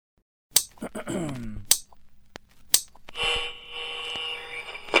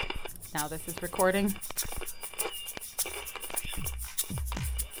Now this is recording.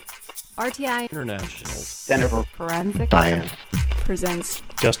 RTI International Center for Forensic Science presents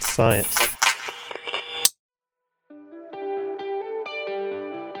Just Science.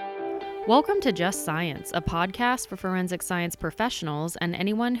 Welcome to Just Science, a podcast for forensic science professionals and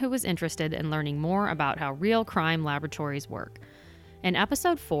anyone who is interested in learning more about how real crime laboratories work. In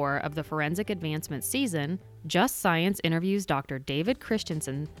episode 4 of the Forensic Advancement season, Just Science interviews Dr. David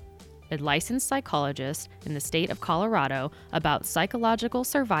Christensen, a licensed psychologist in the state of Colorado, about psychological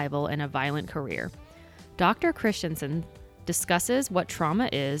survival in a violent career. Dr. Christensen discusses what trauma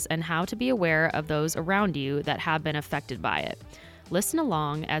is and how to be aware of those around you that have been affected by it. Listen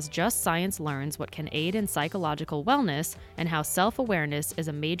along as Just Science learns what can aid in psychological wellness and how self-awareness is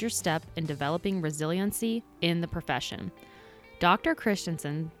a major step in developing resiliency in the profession. Dr.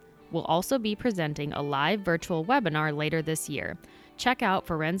 Christensen will also be presenting a live virtual webinar later this year. Check out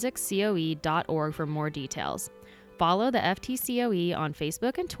forensiccoe.org for more details. Follow the FTCOE on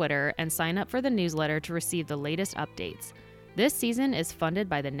Facebook and Twitter and sign up for the newsletter to receive the latest updates. This season is funded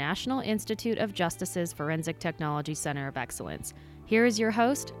by the National Institute of Justice's Forensic Technology Center of Excellence. Here is your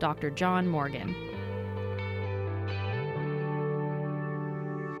host, Dr. John Morgan.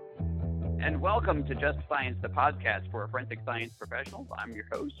 And welcome to Just Science, the podcast for forensic science professionals. I'm your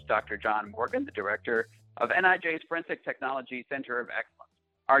host, Dr. John Morgan, the director of NIJ's Forensic Technology Center of Excellence.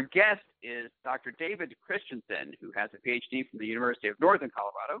 Our guest is Dr. David Christensen, who has a PhD from the University of Northern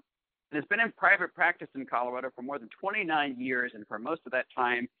Colorado and has been in private practice in Colorado for more than 29 years, and for most of that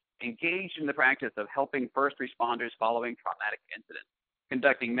time engaged in the practice of helping first responders following traumatic incidents,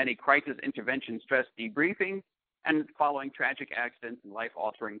 conducting many crisis intervention stress debriefings, and following tragic accidents and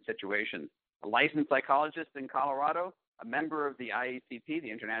life-altering situations. A licensed psychologist in Colorado, a member of the IACP,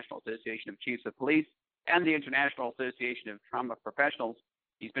 the International Association of Chiefs of Police, and the International Association of Trauma Professionals.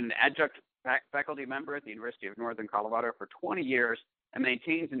 He's been an adjunct faculty member at the University of Northern Colorado for 20 years and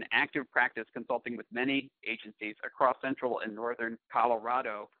maintains an active practice consulting with many agencies across central and northern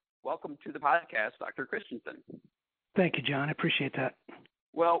Colorado. Welcome to the podcast, Dr. Christensen. Thank you, John. I appreciate that.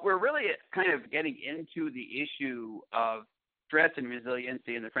 Well, we're really kind of getting into the issue of stress and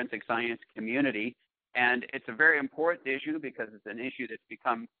resiliency in the forensic science community. And it's a very important issue because it's an issue that's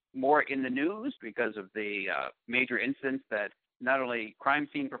become more in the news because of the major incidents that not only crime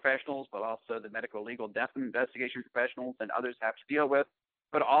scene professionals, but also the medical legal death investigation professionals and others have to deal with,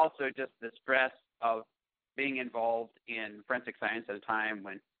 but also just the stress of being involved in forensic science at a time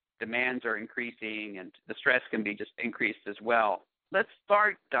when demands are increasing and the stress can be just increased as well. Let's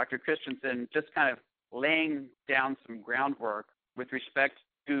start, Dr. Christensen, just kind of laying down some groundwork with respect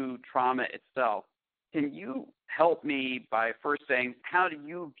to trauma itself. Can you help me by first saying, how do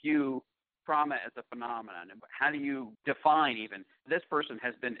you view trauma as a phenomenon? And how do you define even this person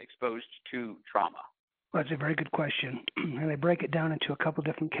has been exposed to trauma? Well, that's a very good question. And I break it down into a couple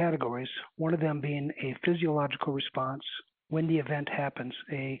different categories, one of them being a physiological response when the event happens,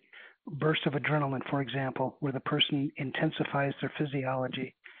 a burst of adrenaline, for example, where the person intensifies their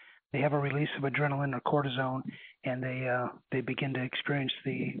physiology. They have a release of adrenaline or cortisone, and they begin to experience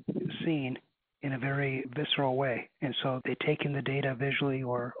the scene in a very visceral way. And so they take in the data visually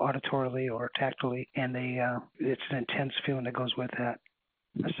or auditorily or tactily, and it's an intense feeling that goes with that.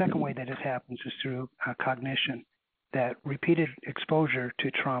 A second way that it happens is through cognition, that repeated exposure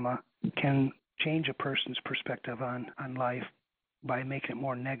to trauma can change a person's perspective on life by making it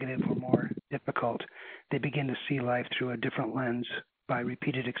more negative or more difficult. They begin to see life through a different lens by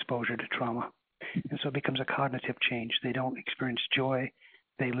repeated exposure to trauma. And so it becomes a cognitive change. They don't experience joy.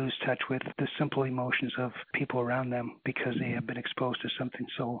 They lose touch with the simple emotions of people around them because they have been exposed to something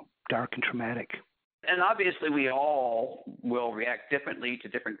so dark and traumatic. And obviously we all will react differently to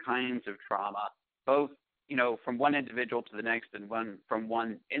different kinds of trauma, both from one individual to the next and from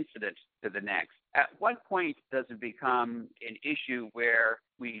one incident to the next. At what point does it become an issue where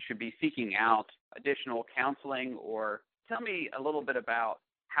we should be seeking out additional counseling? Or tell me a little bit about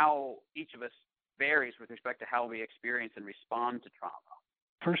how each of us varies with respect to how we experience and respond to trauma.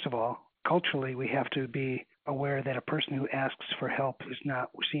 First of all, culturally, we have to be aware that a person who asks for help is not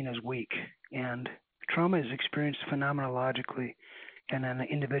seen as weak. And trauma is experienced phenomenologically and on an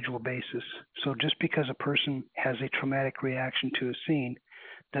individual basis. So just because a person has a traumatic reaction to a scene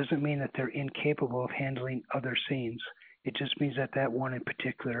doesn't mean that they're incapable of handling other scenes. It just means that that one in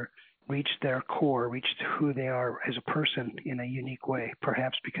particular reached their core, reached who they are as a person in a unique way,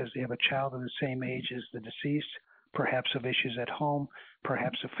 perhaps because they have a child of the same age as the deceased, perhaps of issues at home,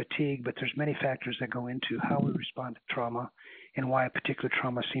 perhaps of fatigue, but there's many factors that go into how we respond to trauma and why a particular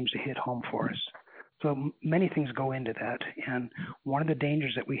trauma seems to hit home for us. So many things go into that. And one of the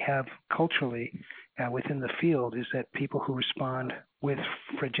dangers that we have culturally within the field is that people who respond with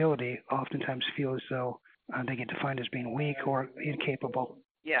fragility oftentimes feel as though they get defined as being weak or incapable.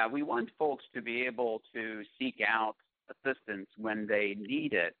 Yeah, we want folks to be able to seek out assistance when they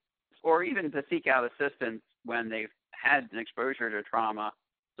need it, or even to seek out assistance when they've had an exposure to trauma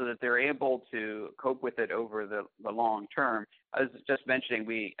so that they're able to cope with it over the long term. I was just mentioning,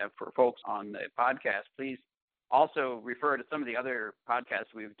 for folks on the podcast, please also refer to some of the other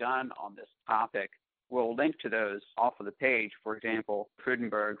podcasts we've done on this topic. We'll link to those off of the page. For example,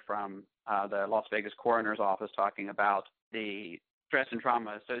 Frudenberg from the Las Vegas Coroner's Office talking about the stress and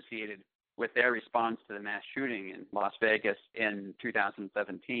trauma associated with their response to the mass shooting in Las Vegas in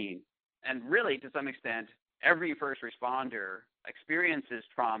 2017. And really, to some extent, every first responder experiences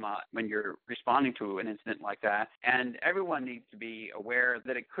trauma when you're responding to an incident like that, and everyone needs to be aware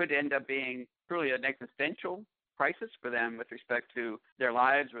that it could end up being truly an existential crisis for them with respect to their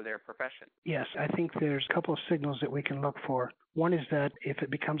lives or their profession. Yes, I think there's a couple of signals that we can look for. One is that if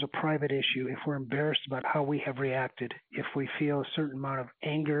it becomes a private issue, if we're embarrassed about how we have reacted, if we feel a certain amount of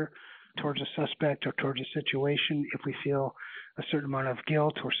anger towards a suspect or towards a situation, if we feel a certain amount of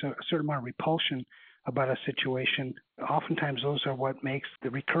guilt or a certain amount of repulsion about a situation, oftentimes those are what makes the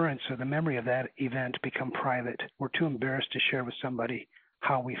recurrence or the memory of that event become private. We're too embarrassed to share with somebody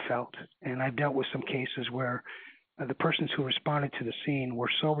how we felt. And I've dealt with some cases where the persons who responded to the scene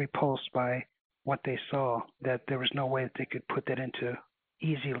were so repulsed by what they saw that there was no way that they could put that into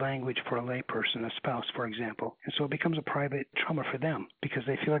easy language for a layperson, a spouse, for example. And so it becomes a private trauma for them because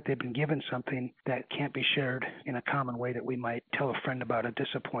they feel like they've been given something that can't be shared in a common way that we might tell a friend about a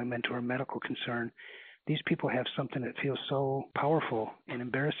disappointment or a medical concern. These people have something that feels so powerful and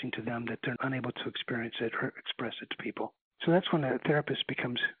embarrassing to them that they're unable to experience it or express it to people. So that's when a therapist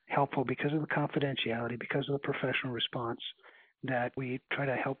becomes helpful because of the confidentiality, because of the professional response, that we try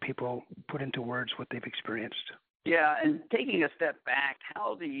to help people put into words what they've experienced. Yeah, and taking a step back,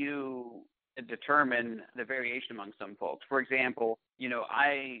 how do you determine the variation among some folks? For example,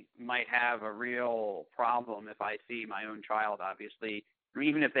 I might have a real problem if I see my own child, obviously, or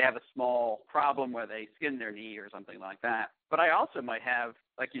even if they have a small problem where they skin their knee or something like that. But I also might have,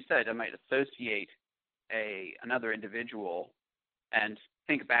 like you said, I might associate another individual and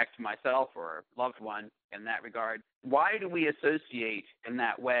think back to myself or a loved one in that regard. Why do we associate in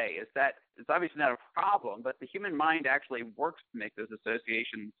that way? It's obviously not a problem, but the human mind actually works to make those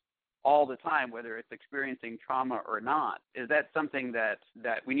associations all the time, whether it's experiencing trauma or not. Is that something that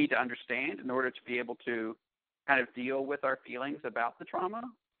we need to understand in order to be able to kind of deal with our feelings about the trauma?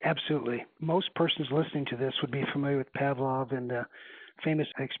 Absolutely. Most persons listening to this would be familiar with Pavlov and the famous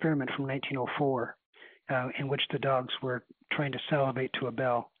experiment from 1904 in which the dogs were trained to salivate to a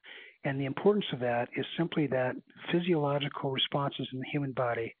bell. And the importance of that is simply that physiological responses in the human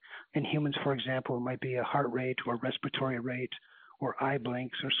body, in humans, for example, it might be a heart rate or respiratory rate or eye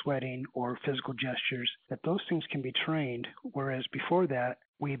blinks or sweating or physical gestures, that those things can be trained, whereas before that,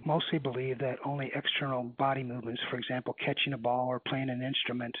 we mostly believe that only external body movements, for example, catching a ball or playing an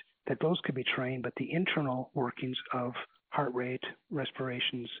instrument, that those could be trained, but the internal workings of heart rate,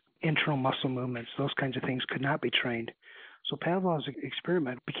 respirations, internal muscle movements, those kinds of things could not be trained. So Pavlov's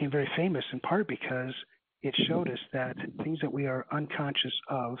experiment became very famous in part because it showed us that things that we are unconscious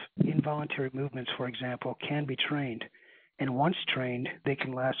of, involuntary movements, for example, can be trained. And once trained, they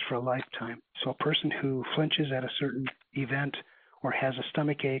can last for a lifetime. So a person who flinches at a certain event or has a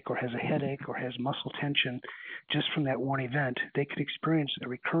stomach ache or has a headache or has muscle tension just from that one event, they could experience a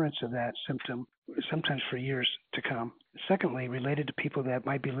recurrence of that symptom sometimes for years to come. Secondly, related to people that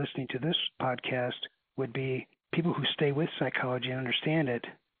might be listening to this podcast would be people who stay with psychology and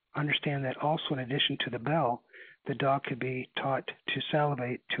understand that also in addition to the bell, the dog could be taught to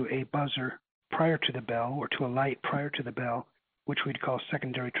salivate to a buzzer prior to the bell or to a light prior to the bell, which we'd call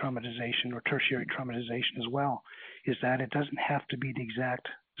secondary traumatization or tertiary traumatization as well, is that it doesn't have to be the exact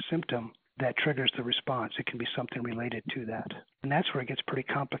symptom that triggers the response. It can be something related to that. And that's where it gets pretty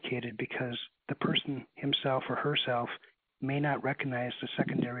complicated because the person himself or herself may not recognize the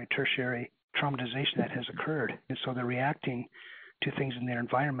secondary, tertiary traumatization that has occurred. And so they're reacting to things in their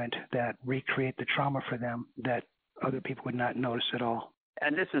environment that recreate the trauma for them that other people would not notice at all.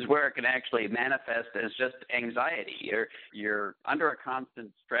 And this is where it can actually manifest as just anxiety. You're under a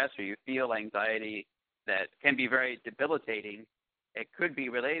constant stress or you feel anxiety that can be very debilitating. It could be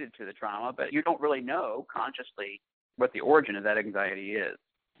related to the trauma, but you don't really know consciously what the origin of that anxiety is.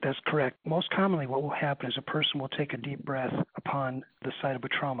 That's correct. Most commonly what will happen is a person will take a deep breath upon the site of a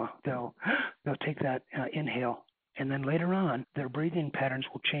trauma. They'll take that inhale And then later on, their breathing patterns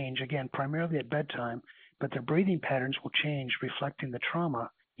will change, again, primarily at bedtime, but their breathing patterns will change, reflecting the trauma,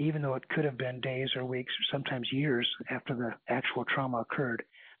 even though it could have been days or weeks or sometimes years after the actual trauma occurred.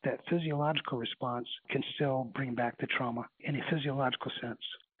 That physiological response can still bring back the trauma in a physiological sense.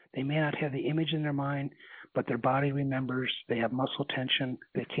 They may not have the image in their mind, but their body remembers. They have muscle tension.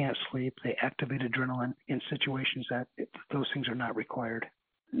 They can't sleep. They activate adrenaline in situations that those things are not required.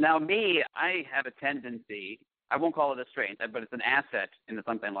 Now, me, I have a tendency, I won't call it a strength, but it's an asset into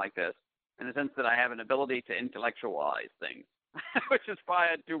something like this, in the sense that I have an ability to intellectualize things, which is why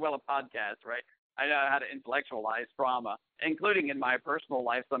I do well a podcast, right? I know how to intellectualize trauma, including in my personal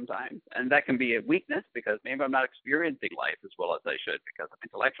life sometimes. And that can be a weakness because maybe I'm not experiencing life as well as I should because I'm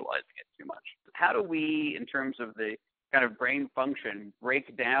intellectualizing it too much. How do we, in terms of the kind of brain function,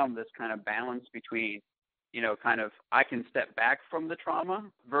 break down this kind of balance between, kind of I can step back from the trauma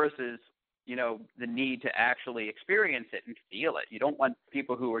versus, the need to actually experience it and feel it? You don't want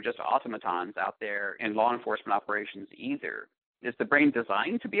people who are just automatons out there in law enforcement operations either. Is the brain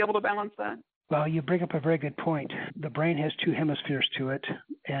designed to be able to balance that? Well, you bring up a very good point. The brain has two hemispheres to it,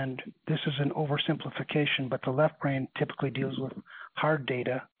 and this is an oversimplification, but the left brain typically deals with hard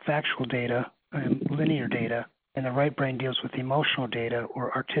data, factual data, and linear data, and the right brain deals with emotional data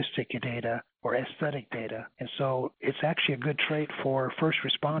or artistic data or aesthetic data. And so it's actually a good trait for first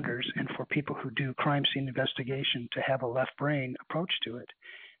responders and for people who do crime scene investigation to have a left brain approach to it.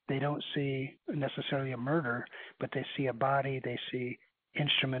 They don't see necessarily a murder, but they see a body, they see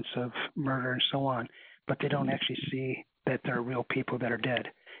instruments of murder and so on, but they don't actually see that there are real people that are dead.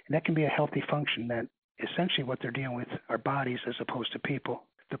 And that can be a healthy function, that essentially what they're dealing with are bodies as opposed to people.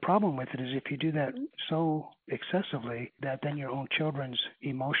 The problem with it is if you do that so excessively that then your own children's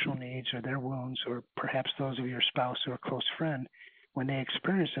emotional needs or their wounds or perhaps those of your spouse or a close friend, when they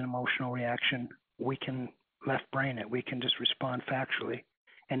experience an emotional reaction, we can left brain it. We can just respond factually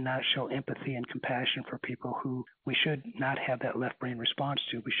and not show empathy and compassion for people who we should not have that left brain response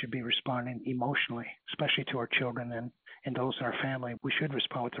to. We should be responding emotionally, especially to our children and those in our family. We should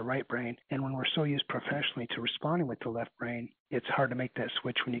respond with the right brain. And when we're so used professionally to responding with the left brain, it's hard to make that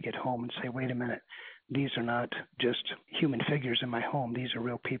switch when you get home and say, wait a minute, these are not just human figures in my home. These are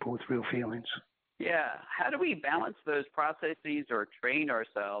real people with real feelings. Yeah. How do we balance those processes or train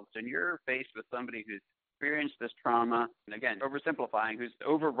ourselves? And you're faced with somebody who's experienced this trauma, and again, oversimplifying, who's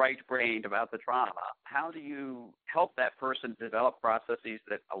over right-brained about the trauma. How do you help that person develop processes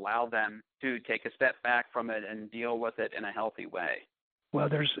that allow them to take a step back from it and deal with it in a healthy way? Well,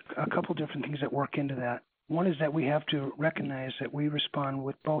 there's a couple different things that work into that. One is that we have to recognize that we respond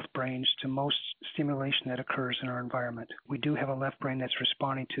with both brains to most stimulation that occurs in our environment. We do have a left brain that's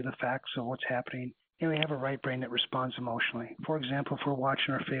responding to the facts of what's happening, and we have a right brain that responds emotionally. For example, if we're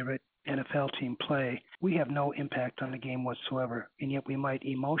watching our favorite NFL team play, we have no impact on the game whatsoever, and yet we might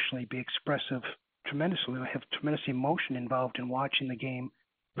emotionally be expressive tremendously. We have tremendous emotion involved in watching the game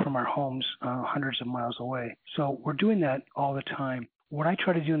from our homes hundreds of miles away. So we're doing that all the time. What I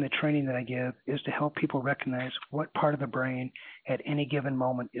try to do in the training that I give is to help people recognize what part of the brain at any given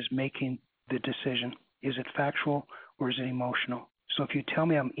moment is making the decision. Is it factual or is it emotional? So if you tell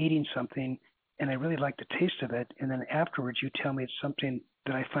me I'm eating something and I really like the taste of it, and then afterwards you tell me it's something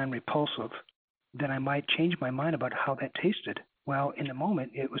that I find repulsive, then I might change my mind about how that tasted. Well, in the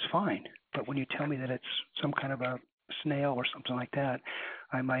moment, it was fine. But when you tell me that it's some kind of a snail or something like that,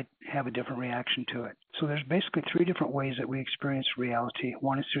 I might have a different reaction to it. So there's basically three different ways that we experience reality.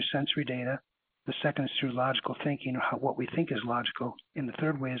 One is through sensory data. The second is through logical thinking, or what we think is logical. And the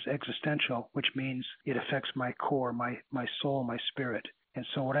third way is existential, which means it affects my core, my soul, my spirit. And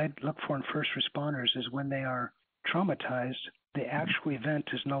so what I look for in first responders is when they are traumatized, the actual event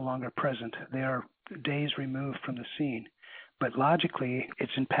is no longer present. They are days removed from the scene. But logically,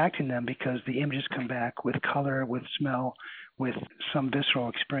 it's impacting them because the images come back with color, with smell, with some visceral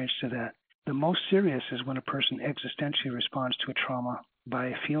experience to that. The most serious is when a person existentially responds to a trauma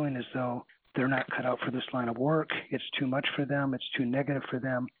by feeling as though they're not cut out for this line of work, it's too much for them, it's too negative for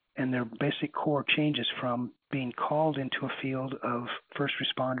them, and their basic core changes from being called into a field of first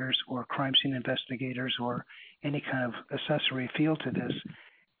responders or crime scene investigators or any kind of accessory field to this,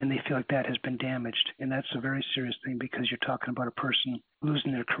 and they feel like that has been damaged. And that's a very serious thing because you're talking about a person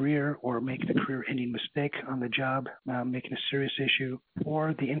losing their career or making a career-ending mistake on the job, making a serious issue,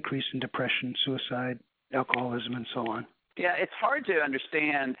 or the increase in depression, suicide, alcoholism, and so on. Yeah, it's hard to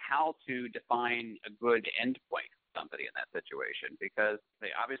understand how to define a good endpoint for somebody in that situation because they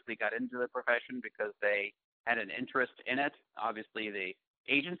obviously got into the profession because they had an interest in it. Obviously, the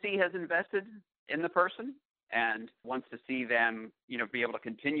agency has invested in the person and wants to see them, be able to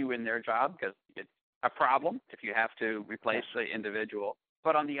continue in their job because it's a problem if you have to replace the individual.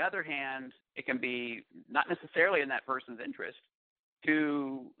 But on the other hand, it can be not necessarily in that person's interest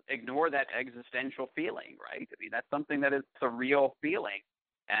to ignore that existential feeling, right? I mean, that's something that is a real feeling,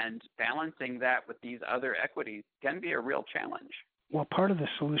 and balancing that with these other equities can be a real challenge. Well, part of the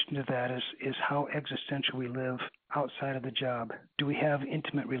solution to that is how existential we live outside of the job. Do we have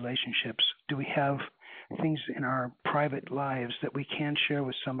intimate relationships? Do we have things in our private lives that we can share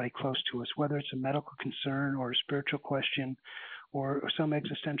with somebody close to us, whether it's a medical concern or a spiritual question or some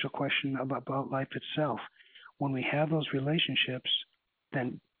existential question about life itself? When we have those relationships,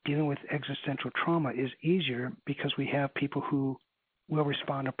 then dealing with existential trauma is easier because we have people who will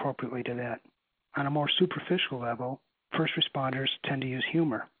respond appropriately to that. On a more superficial level, first responders tend to use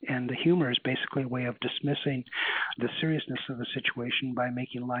humor, and the humor is basically a way of dismissing the seriousness of the situation by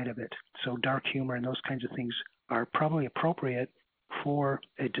making light of it. So dark humor and those kinds of things are probably appropriate for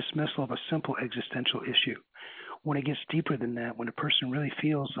a dismissal of a simple existential issue. When it gets deeper than that, when a person really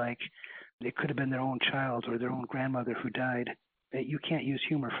feels like it could have been their own child or their own grandmother who died, you can't use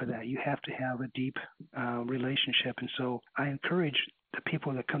humor for that. You have to have a deep relationship. And so I encourage the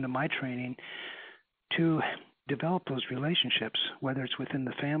people that come to my training to develop those relationships, whether it's within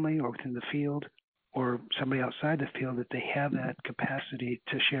the family or within the field or somebody outside the field, that they have that capacity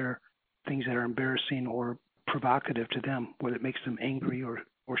to share things that are embarrassing or provocative to them, whether it makes them angry or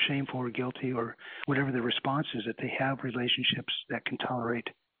shameful or guilty or whatever the response is, that they have relationships that can tolerate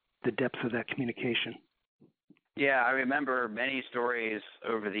the depth of that communication. Yeah, I remember many stories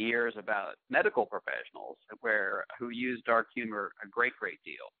over the years about medical professionals who use dark humor a great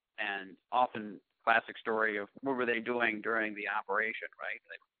deal, and often classic story of what were they doing during the operation, right?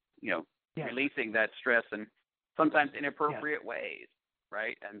 They, releasing that stress in sometimes inappropriate ways,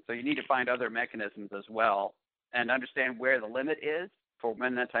 right? And so you need to find other mechanisms as well and understand where the limit is for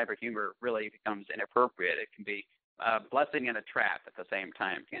when that type of humor really becomes inappropriate. It can be a blessing and a trap at the same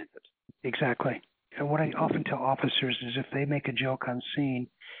time, can't it? Exactly. And what I often tell officers is if they make a joke on scene,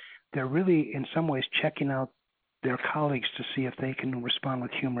 they're really in some ways checking out their colleagues to see if they can respond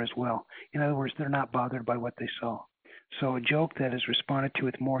with humor as well. In other words, they're not bothered by what they saw. So a joke that is responded to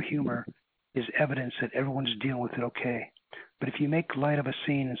with more humor is evidence that everyone's dealing with it okay. But if you make light of a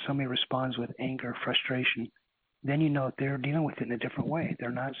scene and somebody responds with anger, frustration, then you know that they're dealing with it in a different way.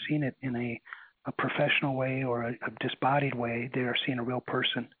 They're not seeing it in a professional way or a disembodied way. They are seeing a real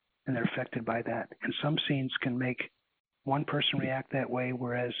person, and they're affected by that. And some scenes can make one person react that way,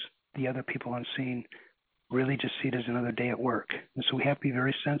 whereas the other people on scene really just see it as another day at work. And so we have to be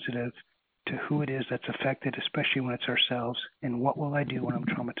very sensitive to who it is that's affected, especially when it's ourselves, and what will I do when I'm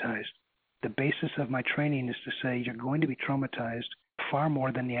traumatized. The basis of my training is to say you're going to be traumatized far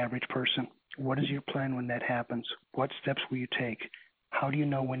more than the average person. What is your plan when that happens? What steps will you take? How do you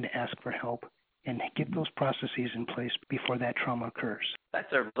know when to ask for help? And get those processes in place before that trauma occurs.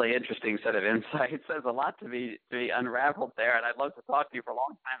 That's a really interesting set of insights. There's a lot to be unraveled there, and I'd love to talk to you for a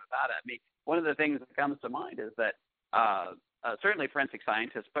long time about it. I mean, one of the things that comes to mind is that certainly forensic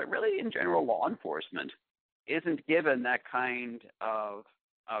scientists, but really in general law enforcement, isn't given that kind of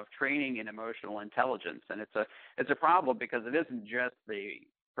training in emotional intelligence, and it's a problem because it isn't just the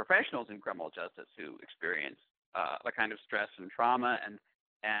professionals in criminal justice who experience the kind of stress and trauma and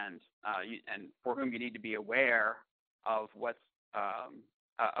for whom you need to be aware of what's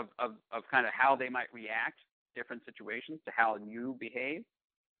of kind of how they might react to different situations, to how you behave,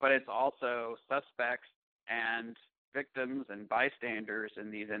 but it's also suspects and victims and bystanders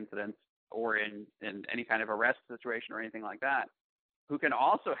in these incidents or in any kind of arrest situation or anything like that, who can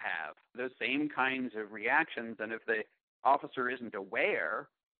also have those same kinds of reactions. And if the officer isn't aware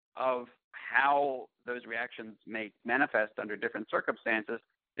of how those reactions may manifest under different circumstances,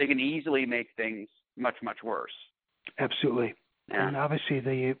 they can easily make things much, much worse. Absolutely. Yeah. And obviously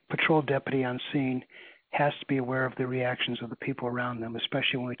the patrol deputy on scene has to be aware of the reactions of the people around them,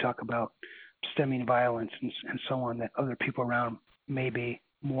 especially when we talk about stemming violence and so on, that other people around may be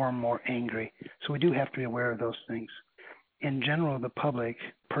more and more angry. So we do have to be aware of those things. In general, the public,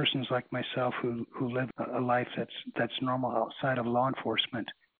 persons like myself who live a life that's normal outside of law enforcement,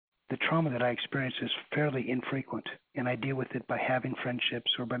 the trauma that I experience is fairly infrequent, and I deal with it by having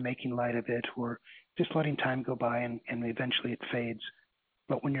friendships or by making light of it or just letting time go by and eventually it fades.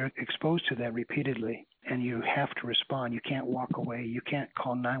 But when you're exposed to that repeatedly and you have to respond, you can't walk away, you can't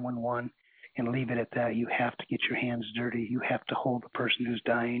call 911 and leave it at that. You have to get your hands dirty. You have to hold the person who's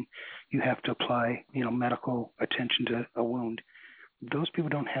dying. You have to apply, medical attention to a wound. Those people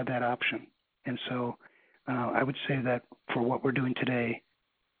don't have that option. And so I would say that for what we're doing today,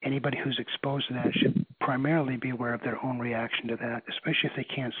 anybody who's exposed to that primarily be aware of their own reaction to that, especially if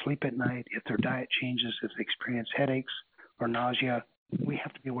they can't sleep at night, if their diet changes, if they experience headaches or nausea. We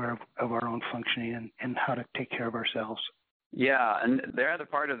have to be aware of our own functioning and how to take care of ourselves. Yeah, and the other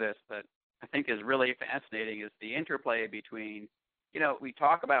part of this that I think is really fascinating is the interplay between, we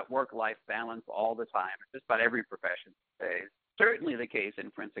talk about work-life balance all the time, just about every profession. It's certainly the case in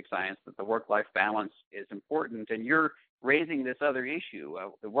forensic science that the work-life balance is important, and you're raising this other issue.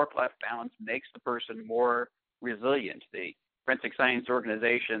 The work-life balance makes the person more resilient. The forensic science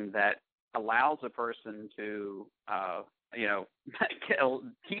organization that allows a person to,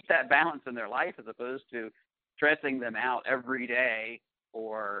 keep that balance in their life as opposed to stressing them out every day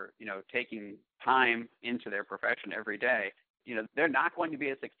or, taking time into their profession every day, they're not going to be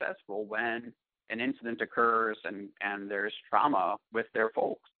as successful when an incident occurs and there's trauma with their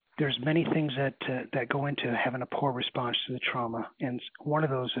folks. There's many things that go into having a poor response to the trauma, and one of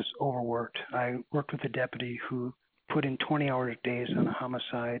those is overworked. I worked with a deputy who put in 20-hour days on a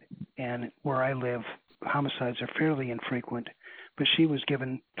homicide, and where I live, homicides are fairly infrequent, but she was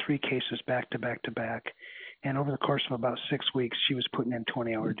given 3 cases back to back to back, and over the course of about 6 weeks, she was putting in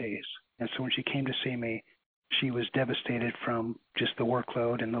 20-hour days. And so when she came to see me, she was devastated from just the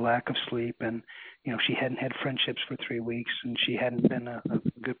workload and the lack of sleep, and she hadn't had friendships for 3 weeks, and she hadn't been a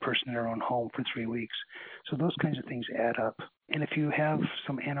good person in her own home for 3 weeks. So those kinds of things add up. And if you have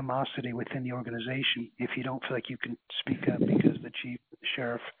some animosity within the organization, if you don't feel like you can speak up because the chief, the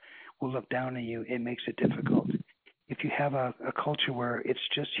sheriff will look down on you, it makes it difficult. If you have a culture where it's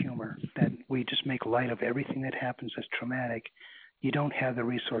just humor, that we just make light of everything that happens as traumatic, you don't have the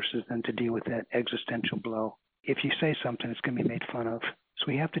resources then to deal with that existential blow. If you say something, it's going to be made fun of. So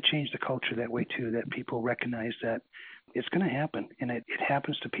we have to change the culture that way too, that people recognize that it's going to happen. And it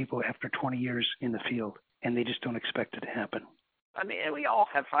happens to people after 20 years in the field, and they just don't expect it to happen. I mean, we all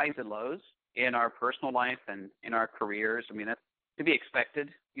have highs and lows in our personal life and in our careers. I mean, that's to be expected.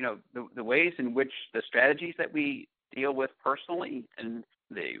 The ways in which the strategies that we deal with personally and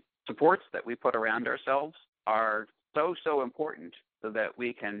the supports that we put around ourselves are so important so that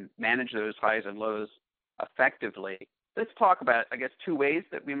we can manage those highs and lows effectively. Let's talk about, I guess, 2 ways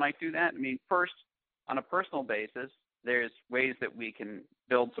that we might do that. I mean, first, on a personal basis, there's ways that we can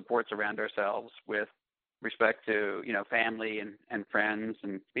build supports around ourselves with respect to, family and friends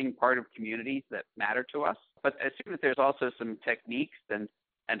and being part of communities that matter to us. But I assume that there's also some techniques and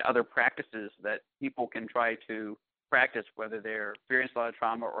other practices that people can try to practice, whether they're experienced a lot of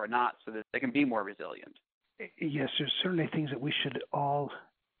trauma or not, so that they can be more resilient. Yes, there's certainly things that we should all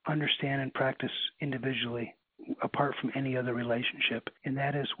understand and practice individually apart from any other relationship. And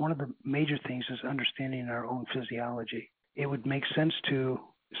that is one of the major things is understanding our own physiology. It would make sense to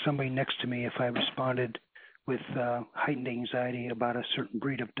somebody next to me if I responded with heightened anxiety about a certain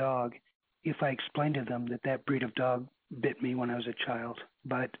breed of dog if I explained to them that breed of dog bit me when I was a child.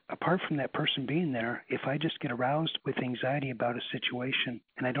 But apart from that person being there, if I just get aroused with anxiety about a situation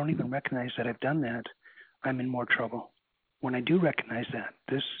and I don't even recognize that I've done that, I'm in more trouble. When I do recognize that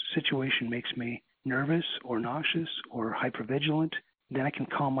this situation makes me nervous or nauseous or hypervigilant, then I can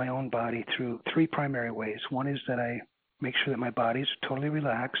calm my own body through 3 primary ways. One is that I make sure that my body is totally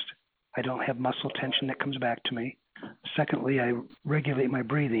relaxed. I don't have muscle tension that comes back to me. Secondly, I regulate my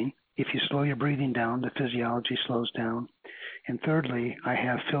breathing. If you slow your breathing down, the physiology slows down. And thirdly, I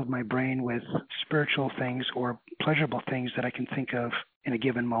have filled my brain with spiritual things or pleasurable things that I can think of in a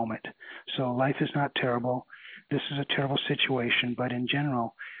given moment. So life is not terrible. This is a terrible situation, but in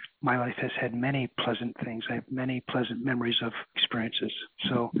general, my life has had many pleasant things. I have many pleasant memories of experiences.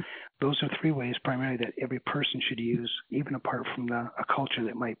 So those are 3 ways primarily that every person should use, even apart from a culture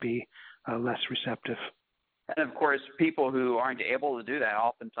that might be less receptive. And of course, people who aren't able to do that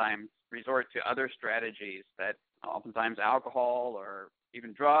oftentimes resort to other strategies that oftentimes alcohol or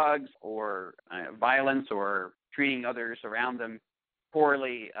even drugs or violence or treating others around them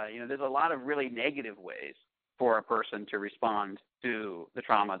poorly. There's a lot of really negative ways for a person to respond to the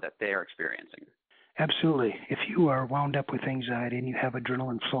trauma that they are experiencing. Absolutely. If you are wound up with anxiety and you have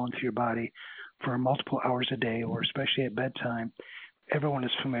adrenaline flowing through your body for multiple hours a day, or especially at bedtime, everyone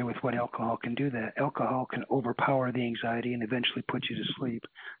is familiar with what alcohol can do. That alcohol can overpower the anxiety and eventually put you to sleep.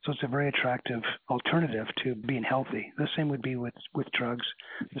 So it's a very attractive alternative to being healthy. The same would be with drugs.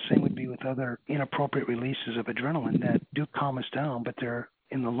 The same would be with other inappropriate releases of adrenaline that do calm us down, but they're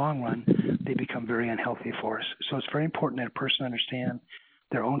in the long run, they become very unhealthy for us. So it's very important that a person understand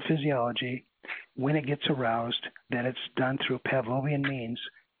their own physiology. When it gets aroused, that it's done through Pavlovian means.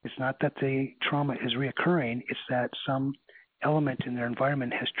 It's not that the trauma is reoccurring, it's that some element in their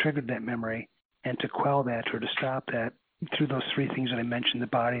environment has triggered that memory, and to quell that or to stop that, through those three things that I mentioned, the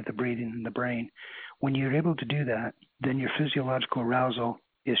body, the breathing, and the brain. When you're able to do that, then your physiological arousal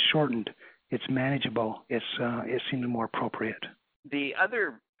is shortened. It's manageable. It seems more appropriate. The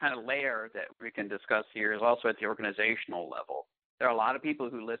other kind of layer that we can discuss here is also at the organizational level. There are a lot of people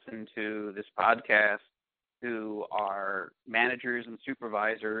who listen to this podcast who are managers and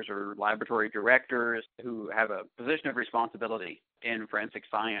supervisors or laboratory directors who have a position of responsibility in forensic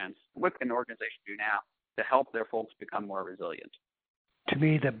science. What can an organization do now to help their folks become more resilient? To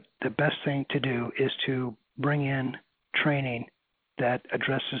me, the best thing to do is to bring in training that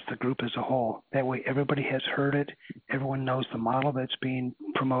addresses the group as a whole. That way everybody has heard it, everyone knows the model that's being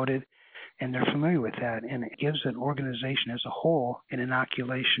promoted, and they're familiar with that. And it gives an organization as a whole an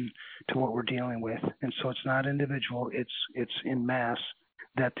inoculation to what we're dealing with. And so it's not individual, it's in mass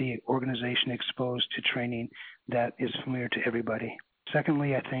that the organization exposed to training that is familiar to everybody.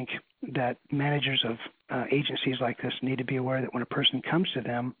 Secondly, I think that managers of agencies like this need to be aware that when a person comes to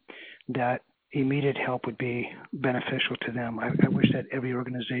them, that immediate help would be beneficial to them. I wish that every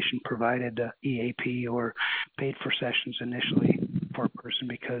organization provided EAP or paid for sessions initially for a person,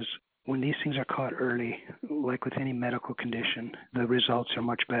 because when these things are caught early, like with any medical condition, the results are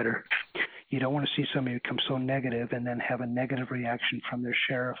much better. You don't want to see somebody become so negative and then have a negative reaction from their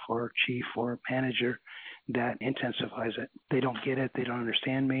sheriff or chief or manager that intensifies it. They don't get it. They don't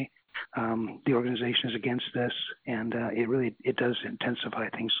understand me. The organization is against this, and it does intensify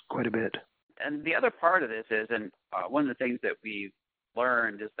things quite a bit. And the other part of this is, and one of the things that we've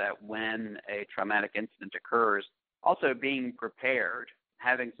learned is that when a traumatic incident occurs, also being prepared,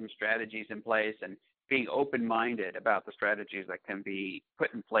 having some strategies in place, and being open-minded about the strategies that can be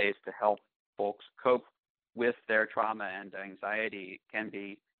put in place to help folks cope with their trauma and anxiety can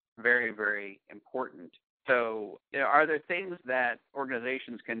be very, very important. So are there things that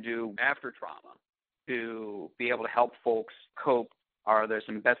organizations can do after trauma to be able to help folks cope? Are there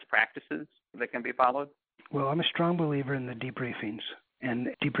some best practices that can be followed? Well, I'm a strong believer in the debriefings, and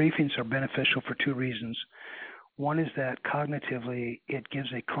debriefings are beneficial for two reasons. One is that cognitively it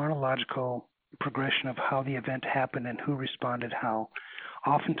gives a chronological progression of how the event happened and who responded how.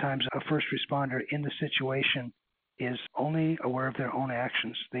 Oftentimes, a first responder in the situation is only aware of their own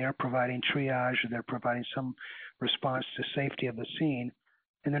actions. They are providing triage, or they're providing some response to safety of the scene,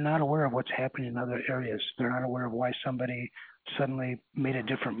 and they're not aware of what's happening in other areas. They're not aware of why somebody suddenly made a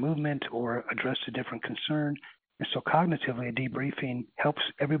different movement or addressed a different concern. And so cognitively, a debriefing helps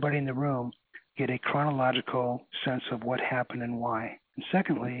everybody in the room get a chronological sense of what happened and why. And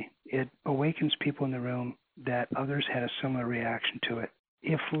secondly, it awakens people in the room that others had a similar reaction to it.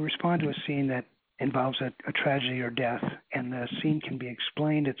 If we respond to a scene that involves a tragedy or death, and the scene can be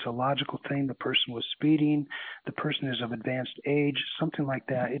explained, it's a logical thing, the person was speeding, the person is of advanced age, something like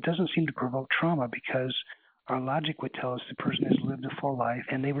that, it doesn't seem to provoke trauma because our logic would tell us the person has lived a full life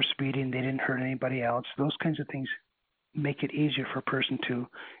and they were speeding, they didn't hurt anybody else. Those kinds of things make it easier for a person to,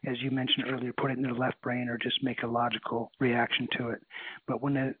 as you mentioned earlier, put it in their left brain or just make a logical reaction to it. But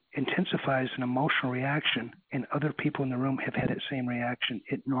when it intensifies an emotional reaction and other people in the room have had that same reaction,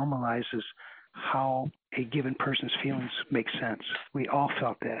 it normalizes how a given person's feelings make sense. We all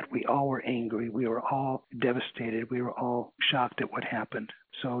felt that. We all were angry. We were all devastated. We were all shocked at what happened.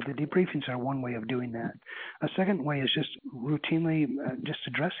 So the debriefings are one way of doing that. A second way is just routinely just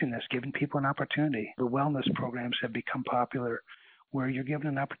addressing this, giving people an opportunity. The wellness programs have become popular where you're given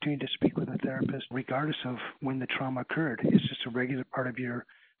an opportunity to speak with a therapist regardless of when the trauma occurred. It's just a regular part of your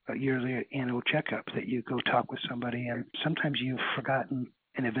yearly annual checkup that you go talk with somebody, and sometimes you've forgotten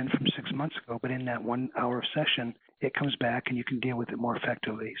an event from 6 months ago, but in that 1 hour session, it comes back and you can deal with it more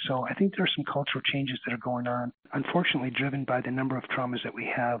effectively. So I think there are some cultural changes that are going on, unfortunately driven by the number of traumas that we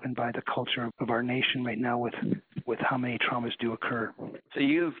have and by the culture of our nation right now with how many traumas do occur. So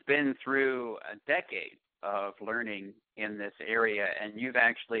you've been through a decade of learning in this area, and you've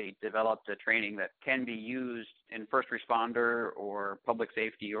actually developed a training that can be used in first responder or public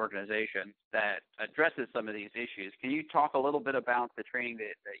safety organizations that addresses some of these issues. Can you talk a little bit about the training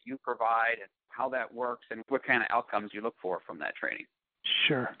that you provide and how that works and what kind of outcomes you look for from that training?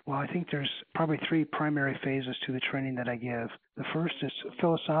 Sure. Well, I think there's probably three primary phases to the training that I give. The first is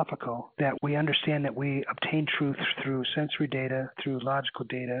philosophical, that we understand that we obtain truth through sensory data, through logical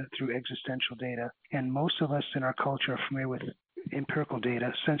data, through existential data. And most of us in our culture are familiar with empirical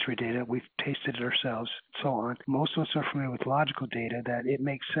data, sensory data. We've tasted it ourselves, so on. Most of us are familiar with logical data, that it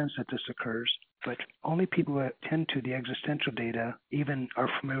makes sense that this occurs. But only people who attend to the existential data even are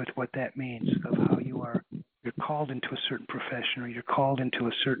familiar with what that means, of how you're called into a certain profession, or you're called into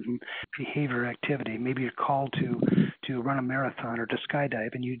a certain behavior or activity. Maybe you're called to run a marathon or to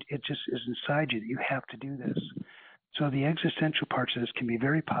skydive, and it just is inside you that you have to do this. So the existential parts of this can be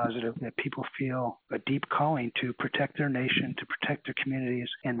very positive, that people feel a deep calling to protect their nation, to protect their communities,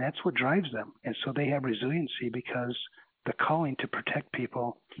 and that's what drives them. And so they have resiliency because the calling to protect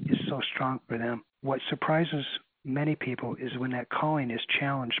people is so strong for them. What surprises many people is when that calling is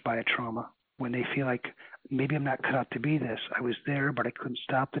challenged by a trauma, when they feel like, maybe I'm not cut out to be this. I was there, but I couldn't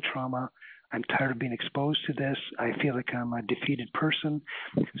stop the trauma. I'm tired of being exposed to this. I feel like I'm a defeated person.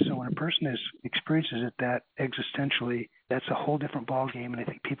 So when a person experiences it that existentially, that's a whole different ballgame. And I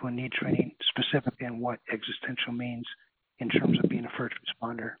think people need training specifically on what existential means in terms of being a first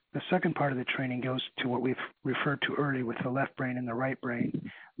responder. The second part of the training goes to what we've referred to earlier with the left brain and the right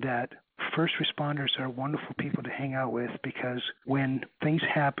brain, that first responders are wonderful people to hang out with, because when things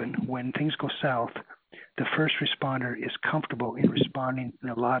happen, when things go south, the first responder is comfortable in responding in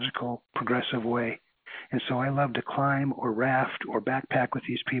a logical, progressive way. And so I love to climb or raft or backpack with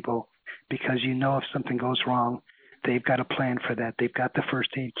these people, because you know if something goes wrong, they've got a plan for that. They've got the first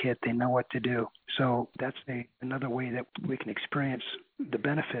aid kit. They know what to do. So that's another way that we can experience the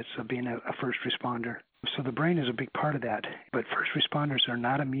benefits of being a first responder. So the brain is a big part of that. But first responders are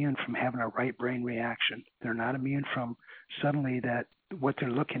not immune from having a right brain reaction. They're not immune from suddenly that what they're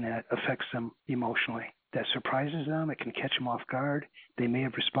looking at affects them emotionally. That surprises them. It can catch them off guard. They may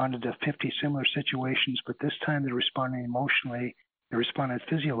have responded to 50 similar situations, but this time they're responding emotionally. They're responding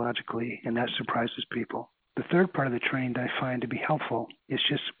physiologically, and that surprises people. The third part of the training that I find to be helpful is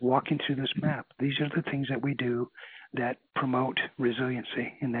just walking through this map. These are the things that we do that promote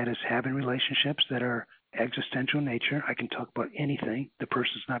resiliency, and that is having relationships that are existential in nature. I can talk about anything. The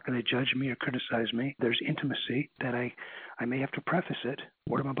person's not going to judge me or criticize me. There's intimacy that I may have to preface it.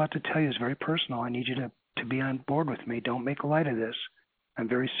 What I'm about to tell you is very personal. I need you to be on board with me. Don't make light of this. I'm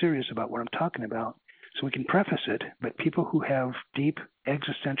very serious about what I'm talking about. So we can preface it, but people who have deep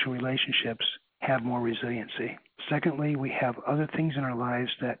existential relationships have more resiliency. Secondly, we have other things in our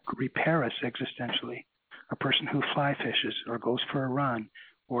lives that repair us existentially. A person who fly fishes or goes for a run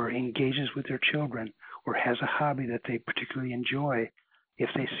or engages with their children or has a hobby that they particularly enjoy, if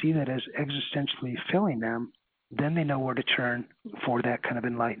they see that as existentially filling them, then they know where to turn for that kind of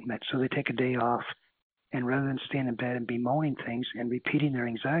enlightenment. So they take a day off, and rather than staying in bed and bemoaning things and repeating their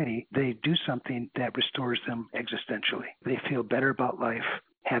anxiety, they do something that restores them existentially. They feel better about life,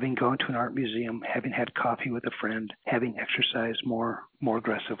 having gone to an art museum, having had coffee with a friend, having exercised more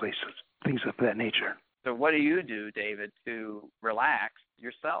aggressively, so things of that nature. So what do you do, David, to relax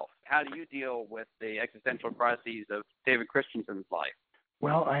yourself? How do you deal with the existential crises of David Christensen's life?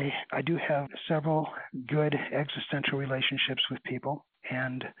 Well, I do have several good existential relationships with people,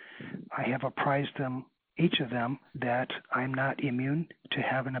 and I have apprised them, each of them, that I'm not immune to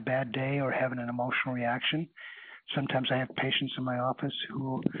having a bad day or having an emotional reaction. Sometimes I have patients in my office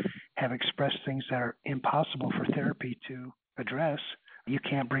who have expressed things that are impossible for therapy to address. You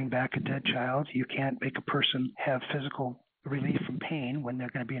can't bring back a dead child. You can't make a person have physical relief from pain when they're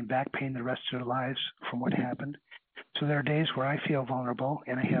going to be in back pain the rest of their lives from what happened. So there are days where I feel vulnerable,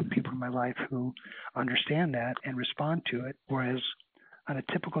 and I have people in my life who understand that and respond to it, whereas on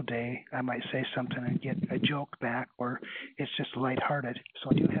a typical day, I might say something and get a joke back, or it's just lighthearted.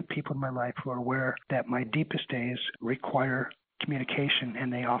 So I do have people in my life who are aware that my deepest days require communication,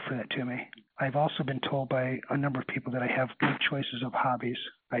 and they offer that to me. I've also been told by a number of people that I have good choices of hobbies.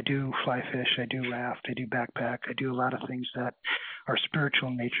 I do fly fish, I do raft, I do backpack, I do a lot of things that are spiritual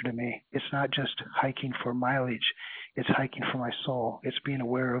in nature to me. It's not just hiking for mileage, it's hiking for my soul. It's being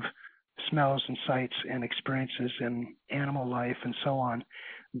aware of smells and sights and experiences and animal life and so on,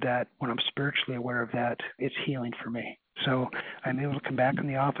 that when I'm spiritually aware of that, it's healing for me. So I'm able to come back in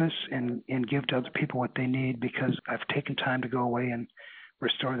the office and give to other people what they need, because I've taken time to go away and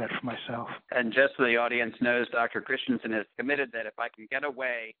restore that for myself. And just so the audience knows, Dr. Christensen has committed that if I can get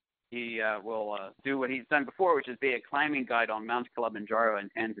away, he will do what he's done before, which is be a climbing guide on Mount Kilimanjaro in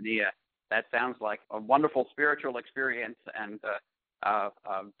Tanzania. That sounds like a wonderful spiritual experience, and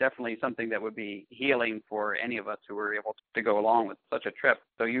definitely something that would be healing for any of us who were able to go along with such a trip.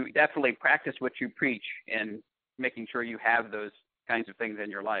 So you definitely practice what you preach in making sure you have those kinds of things in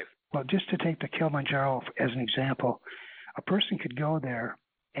your life. Well, just to take the Kilimanjaro as an example, a person could go there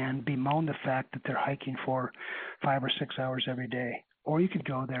and bemoan the fact that they're hiking for 5 or 6 hours every day. Or you could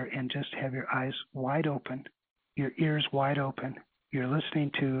go there and just have your eyes wide open, your ears wide open. You're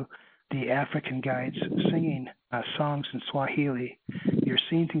listening to the African guides singing songs in Swahili. You're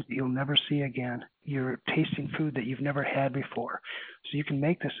seeing things that you'll never see again. You're tasting food that you've never had before. So you can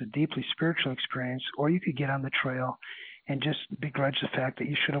make this a deeply spiritual experience, or you could get on the trail and just begrudge the fact that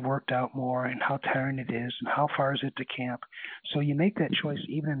you should have worked out more and how tiring it is and how far is it to camp. So you make that choice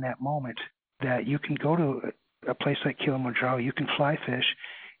even in that moment, that you can go to a place like Kilimanjaro, you can fly fish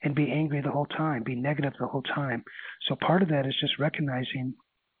and be angry the whole time, be negative the whole time. So part of that is just recognizing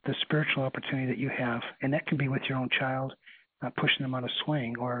the spiritual opportunity that you have, and that can be with your own child, pushing them on a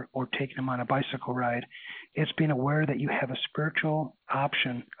swing or taking them on a bicycle ride. It's being aware that you have a spiritual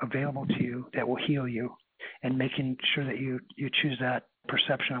option available to you that will heal you, and making sure that you choose that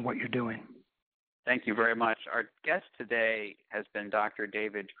perception of what you're doing. Thank you very much. Our guest today has been Dr.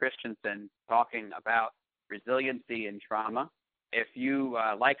 David Christensen, talking about resiliency in trauma. If you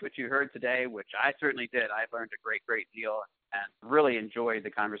liked what you heard today, which I certainly did, I learned a great deal and really enjoyed the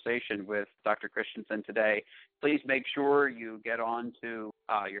conversation with Dr. Christensen today. Please make sure you get on to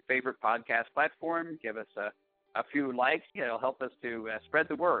your favorite podcast platform. Give us a few likes. It'll help us to spread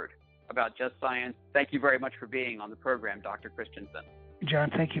the word about Just Science. Thank you very much for being on the program, Dr. Christensen.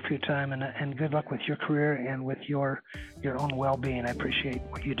 John, thank you for your time, and good luck with your career and with your own well-being. I appreciate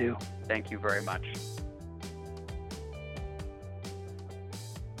what you do. Thank you very much.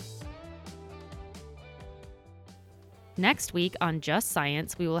 Next week on Just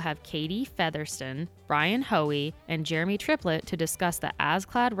Science, we will have Katie Featherston, Brian Hoey, and Jeremy Triplett to discuss the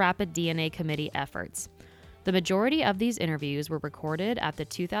ASCLD Rapid DNA Committee efforts. The majority of these interviews were recorded at the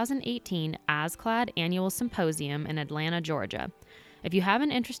 2018 ASCLD Annual Symposium in Atlanta, Georgia. If you have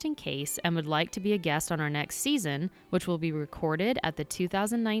an interesting case and would like to be a guest on our next season, which will be recorded at the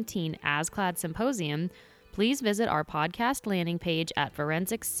 2019 ASCLD Symposium, please visit our podcast landing page at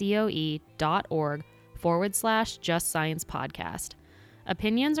forensiccoe.org/Just Science Podcast.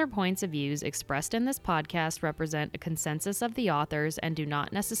 Opinions or points of views expressed in this podcast represent a consensus of the authors and do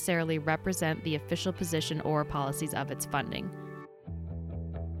not necessarily represent the official position or policies of its funding.